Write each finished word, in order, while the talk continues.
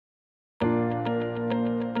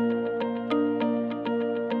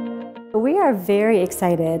We are very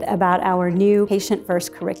excited about our new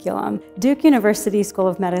patient-first curriculum. Duke University School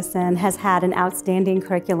of Medicine has had an outstanding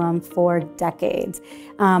curriculum for decades.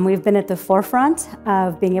 We've been at the forefront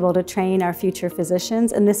of being able to train our future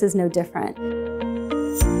physicians, and this is no different.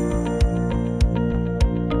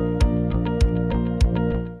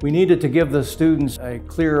 We needed to give the students a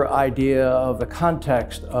clear idea of the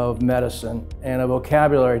context of medicine and a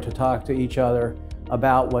vocabulary to talk to each other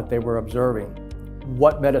about what they were observing.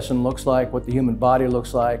 What medicine looks like, what the human body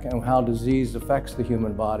looks like, and how disease affects the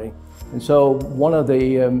human body. And so one of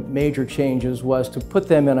the major changes was to put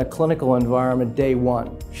them in a clinical environment day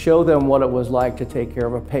one, show them what it was like to take care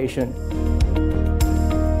of a patient.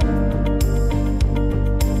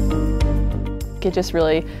 It just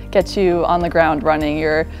really gets you on the ground running.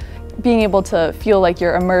 You're being able to feel like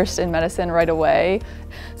you're immersed in medicine right away.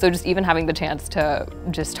 So just even having the chance to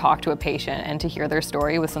just talk to a patient and to hear their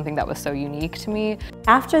story was something that was so unique to me.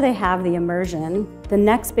 After they have the immersion, the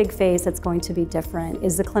next big phase that's going to be different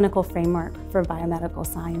is the clinical framework for biomedical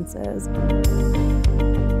sciences.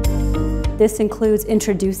 This includes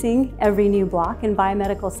introducing every new block in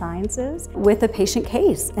biomedical sciences with a patient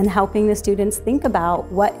case and helping the students think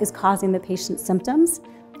about what is causing the patient's symptoms.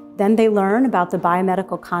 Then they learn about the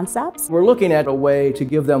biomedical concepts. We're looking at a way to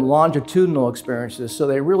give them longitudinal experiences so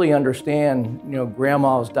they really understand,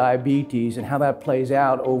 grandma's diabetes and how that plays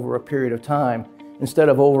out over a period of time instead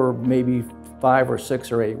of over maybe 5 or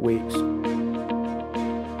 6 or 8 weeks.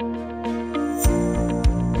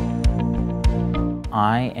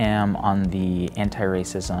 I am on the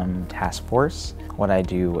anti-racism task force. What I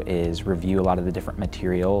do is review a lot of the different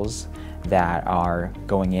materials that are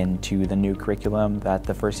going into the new curriculum that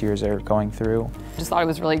the first years are going through. I just thought it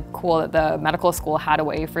was really cool that the medical school had a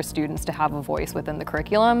way for students to have a voice within the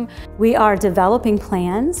curriculum. We are developing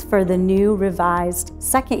plans for the new revised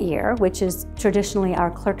second year, which is traditionally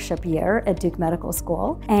our clerkship year at Duke Medical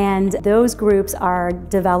School. And those groups are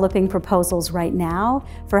developing proposals right now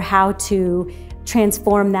for how to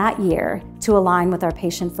transform that year to align with our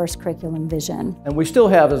patient-first curriculum vision. And we still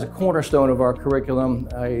have as a cornerstone of our curriculum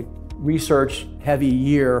a research-heavy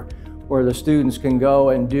year where the students can go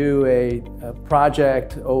and do a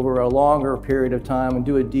project over a longer period of time and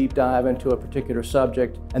do a deep dive into a particular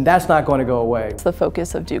subject, and that's not going to go away. The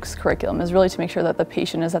focus of Duke's curriculum is really to make sure that the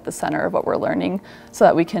patient is at the center of what we're learning so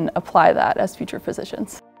that we can apply that as future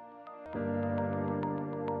physicians.